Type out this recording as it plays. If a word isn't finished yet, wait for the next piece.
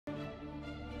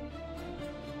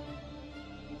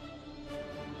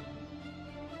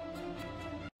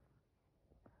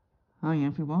Hi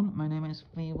everyone, my name is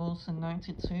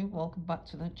VWilson92. Welcome back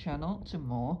to the channel to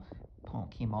more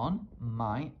Pokemon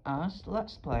My Ass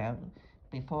Let's Play.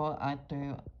 Before I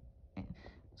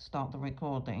start the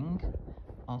recording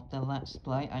of the Let's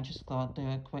Play, I just thought I'd do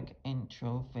a quick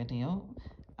intro video,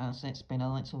 as it's been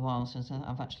a little while since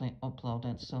I've actually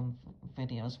uploaded some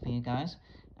videos for you guys.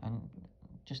 And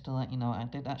just to let you know, I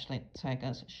did actually take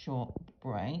a short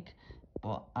break,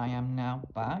 but I am now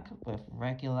back with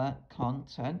regular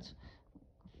content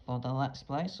for the Let's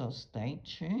Play, so stay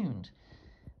tuned.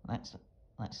 Let's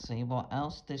see what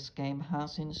else this game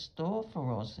has in store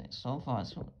for us. So far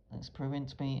it's proving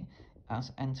to be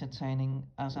as entertaining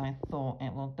as I thought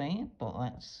it would be, but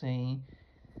let's see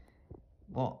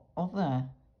what other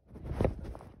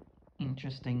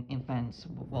interesting events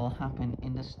will happen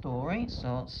in the story.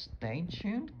 So stay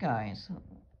tuned, guys,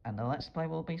 and the Let's Play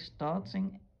will be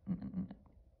starting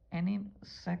any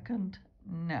second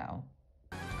now.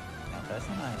 Now there's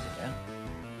an idea.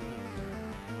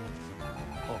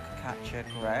 Hook catcher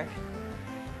Greg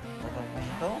with a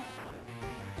Wingull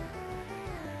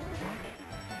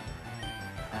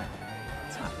and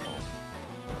tackle.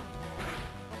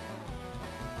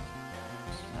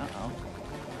 Uh-oh.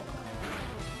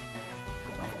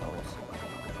 Of course.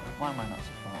 Why am I not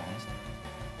surprised?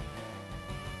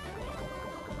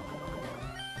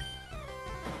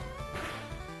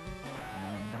 And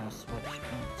I'm going to switch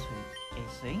into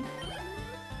Izzy.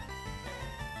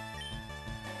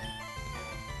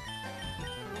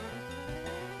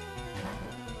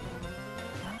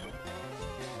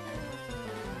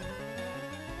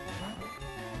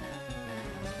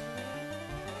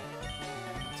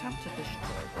 Attempt to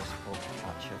destroy this Hook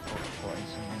catcher for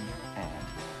poisoning egg.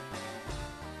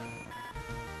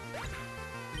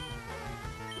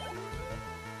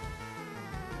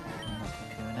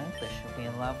 This should be a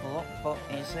level up for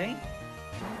Izzy.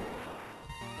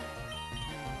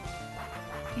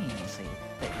 Easy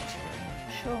victory.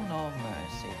 Show no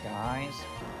mercy, guys.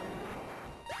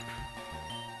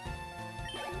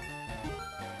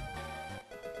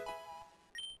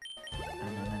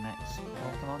 And then the next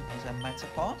Pokemon is a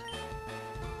Metapod.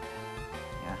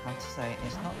 Yeah, I have to say,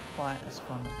 it's not quite as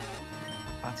fun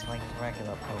battling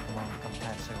regular Pokemon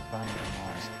compared to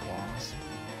randomized ones.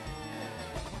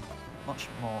 Much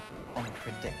more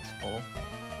unpredictable.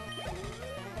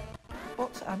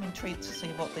 But I'm intrigued to see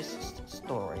what this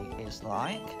story is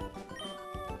like.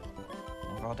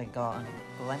 I've already gotten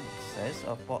glimpses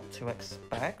of what to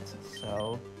expect,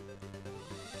 so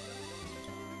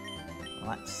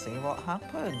let's see what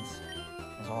happens,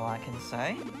 is all I can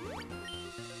say.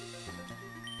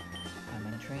 I'm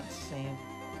intrigued to see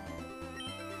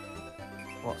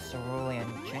what Cerulean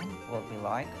Gym will be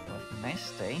like with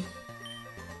Misty.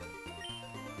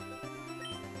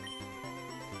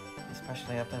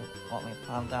 Especially after what we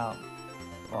found out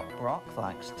what Brock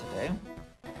likes to do.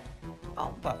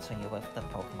 I'll batter you with the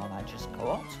Pokemon I just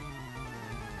caught.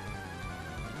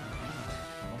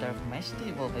 I wonder if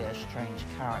Misty will be a strange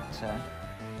character,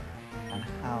 and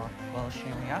how will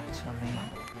she react to me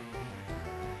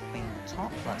being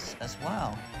topless as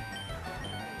well.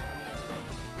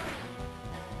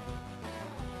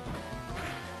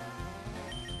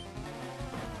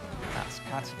 That's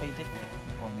got to be difficult.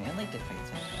 Well, nearly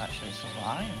defeated, actually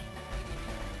survived.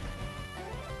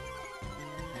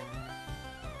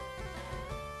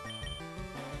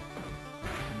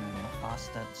 And then the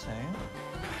faster too.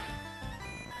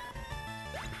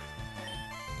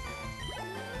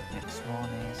 Next one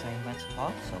is a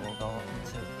Metapod, so we'll go up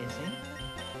into Izzy.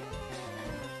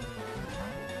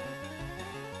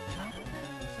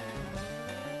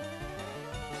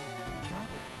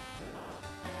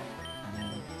 And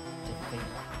then defeat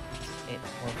it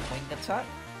with Wing Attack.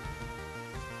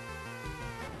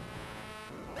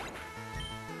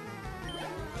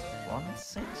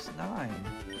 $169.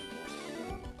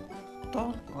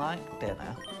 Don't like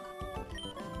dinner.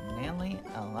 Nearly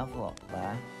a level up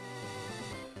there.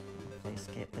 Please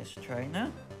skip this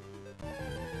trainer.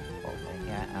 But we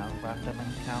get our random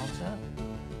encounter.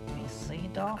 A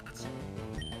Seedot.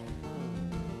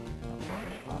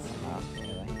 That's enough,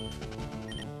 really.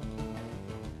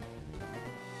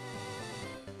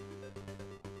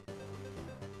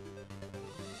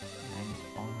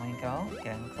 Go,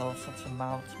 getting closer to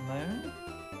Mount Moon.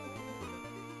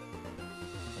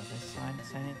 Does this sign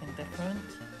say anything different?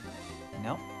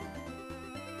 Nope.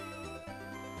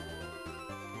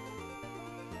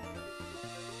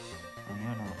 Oh,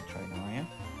 you're not a trainer, are you?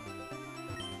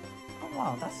 Oh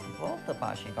wow, that's the Boulder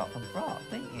badge you got from Brock,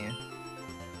 didn't you?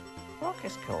 Brock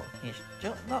is cool. He's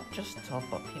not just tough,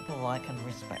 but people like and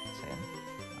respect him.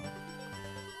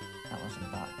 Oh, that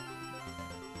wasn't that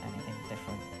anything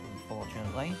different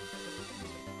unfortunately.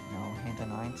 No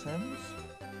hidden items.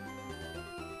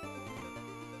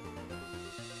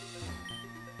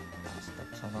 That's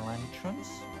the tunnel entrance.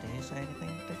 Do you say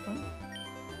anything different?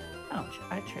 Ouch,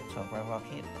 I tripped over a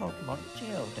rocky Pokemon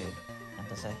Geodude. And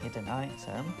there's a hidden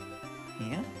item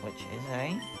here, which is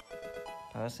a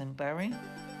Person Berry.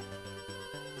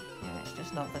 Yeah, it's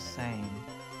just not the same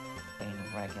being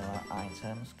regular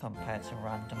items compared to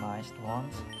randomized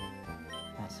ones.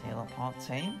 Let's heal up our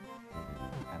team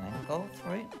and then go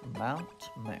through Mount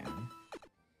Moon.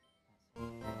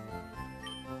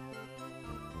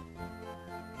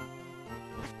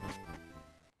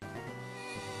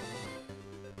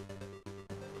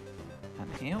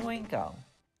 And here we go.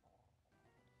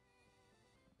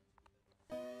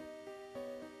 Do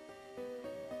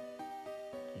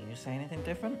you say anything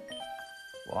different?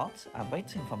 What? I'm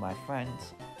waiting for my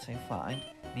friends to find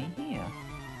me here.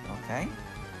 Okay.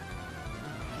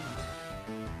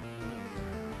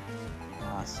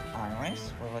 That's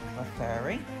Iris with a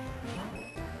Clefairy.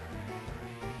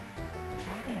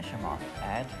 Finish him off,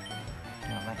 Ed.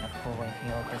 I'll make a fully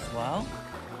healed as well.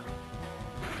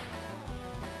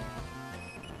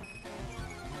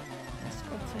 This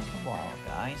could take a while,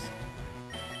 guys.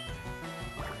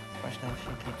 Especially if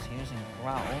she keeps using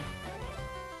Growl.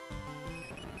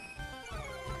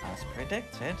 As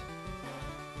predicted.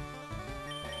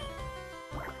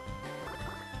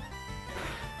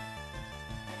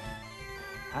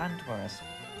 And we're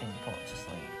being put to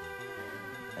sleep.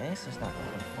 This is not going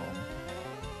to be fun.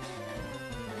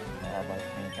 Bear with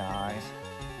me, guys.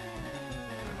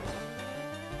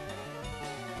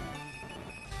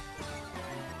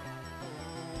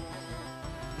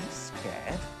 He's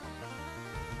scared.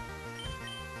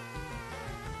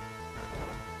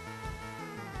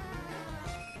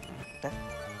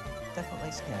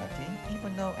 Definitely scared. Do you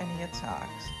even know any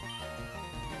attacks?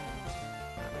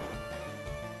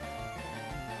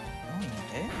 Oh, you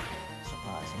do,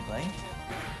 surprisingly.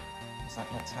 Is that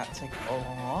your tactic all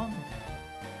along?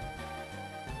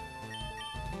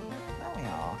 There we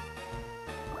are.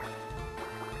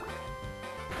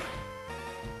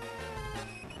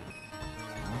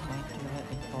 I might do it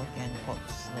before getting put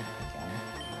to sleep again.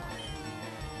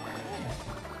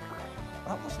 Oh,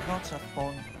 that was not a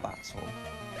fun battle.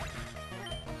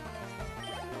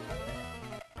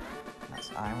 That's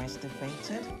Iris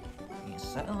defeated. You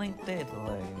certainly did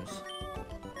lose.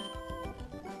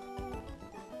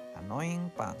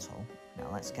 Annoying battle. Now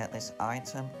let's get this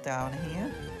item down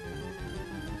here.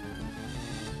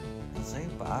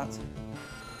 Zubat.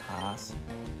 Pass.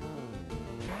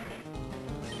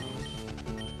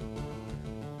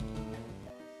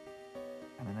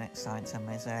 And the next item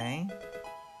is a...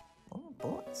 Oh,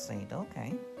 bullet seed,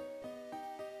 okay.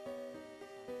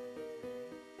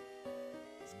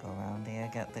 Let's go around here,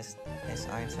 get this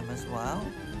item as well.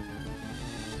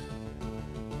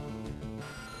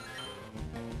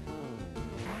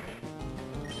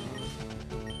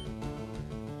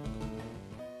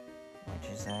 Which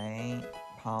is a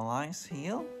Paralyze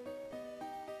Heal.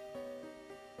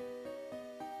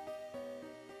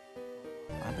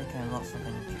 I became lots of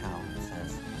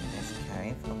encounters in this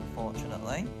cave,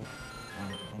 unfortunately.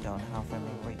 And we don't have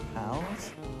any repels.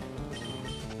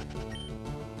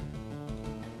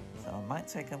 So it might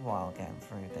take a while getting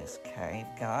through this cave,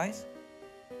 guys.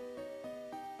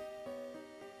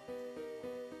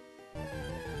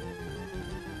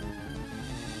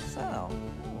 So,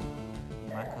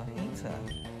 Makuhita.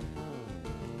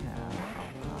 Yeah,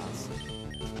 I'll pass.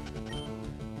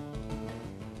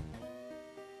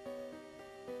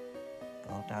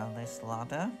 Go down this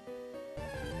ladder.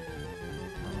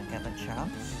 When we get the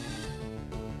chance.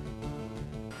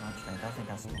 Actually, I don't think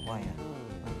that's the way.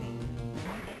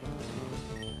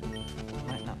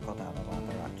 Might not go down the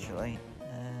ladder, actually.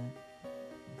 I'm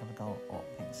gonna go up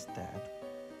instead.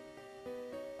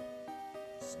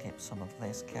 Skip some of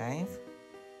this cave.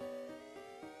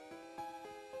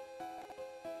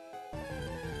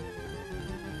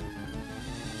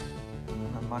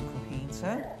 And the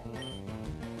Makuhita.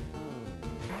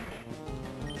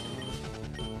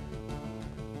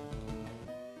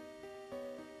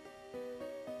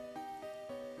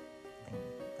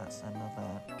 That's another...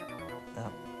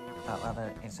 That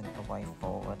ladder isn't the way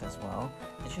forward as well.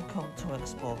 Did you come to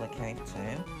explore the cave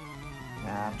too?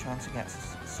 Nah, I'm trying to get to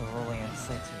Cerulean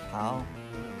City, pal.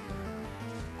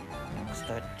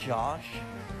 Mr. Josh.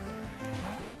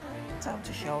 Time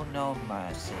to show no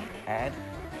mercy, Ed.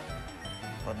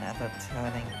 For never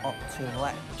turning up to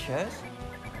lectures.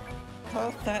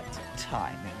 Perfect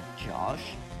timing,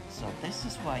 Josh. So this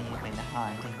is where you've been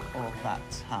hiding all that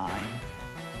time.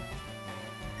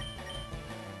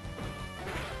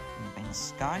 You've been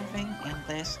skiving in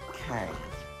this cave.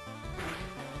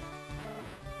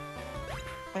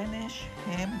 Finish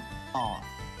him off,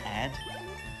 Ed.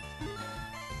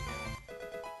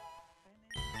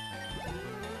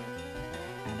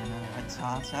 Enema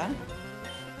Retata.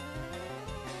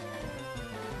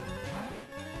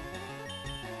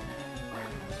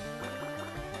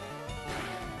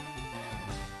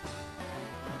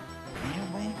 Here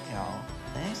we go.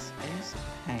 This is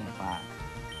payback.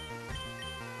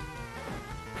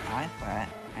 I bet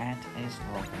Ed is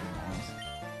loving this.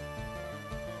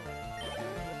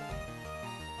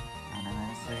 And then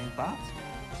Zubat.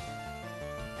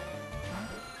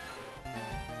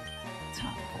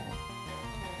 Tackle.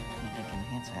 If you can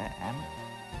hit it,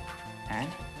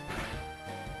 Ed.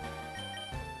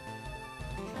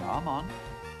 Come on.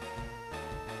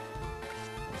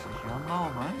 This is your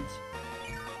moment.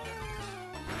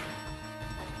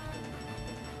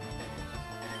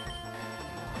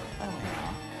 There we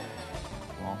are.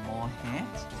 One more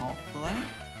hit, hopefully.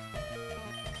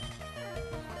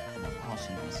 And of course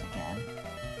he misses again.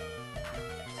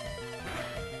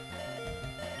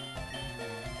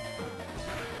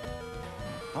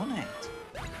 Done it.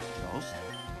 Just.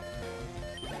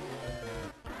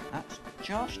 That's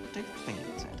Josh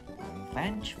defeated.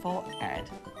 Revenge for Ed.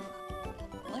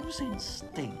 Losing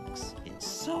stinks. It's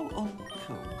so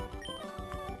uncool.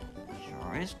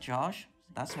 Sure is, Josh.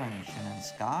 That's why you shouldn't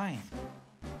skive.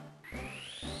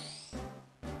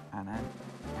 And then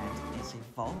Ed is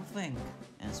evolving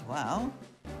as well.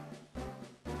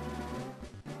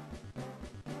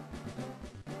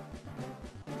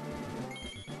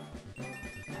 And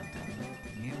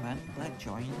a new member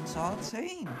joins our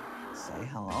team. Say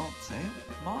hello to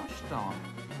Marshton.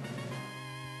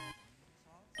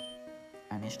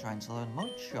 And he's trying to learn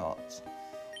Mud Shot.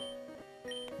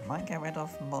 Might get rid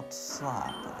of Mud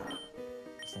Slap.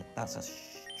 So that's a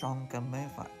stronger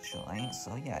move actually.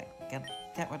 So yeah,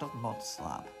 get rid of Mud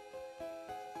Slap.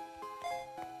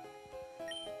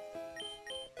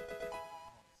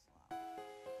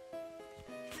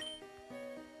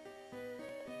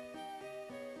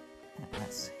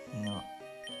 Let's heal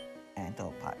Ed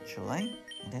up actually.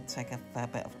 He did take a fair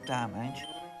bit of damage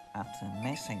after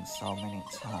missing so many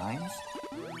times.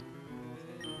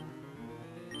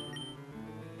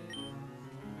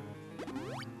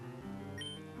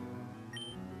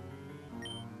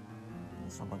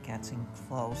 So we're getting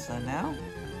closer now.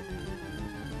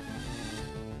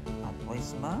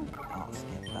 Whismer, I'll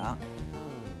skip that.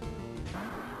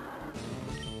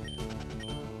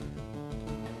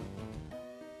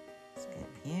 Skip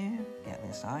here, get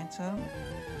this item.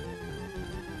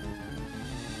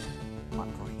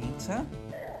 Micro Heater.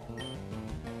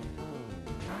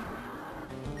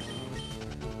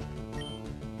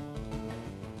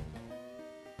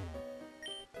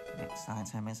 Next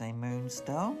item is a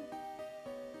Moonstone.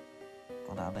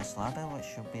 Go down this ladder, which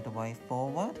should be the way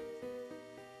forward.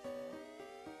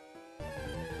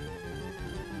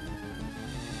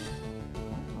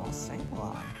 More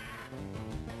Sableye.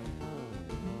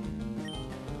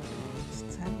 It's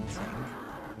tempting.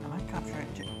 I might capture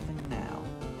it for now.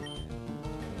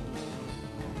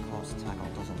 Of course,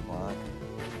 Tackle doesn't work.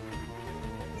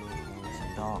 It's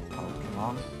a dark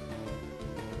Pokemon.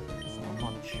 So a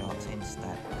Mud Shot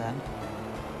instead then.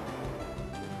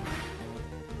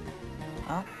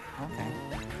 Oh, okay.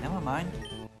 Never mind.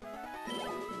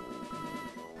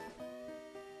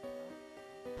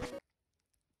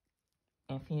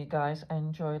 If you guys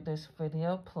enjoyed this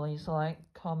video, please like,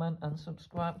 comment and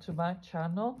subscribe to my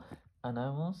channel. And I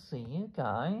will see you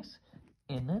guys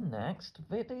in the next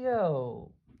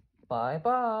video. Bye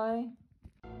bye.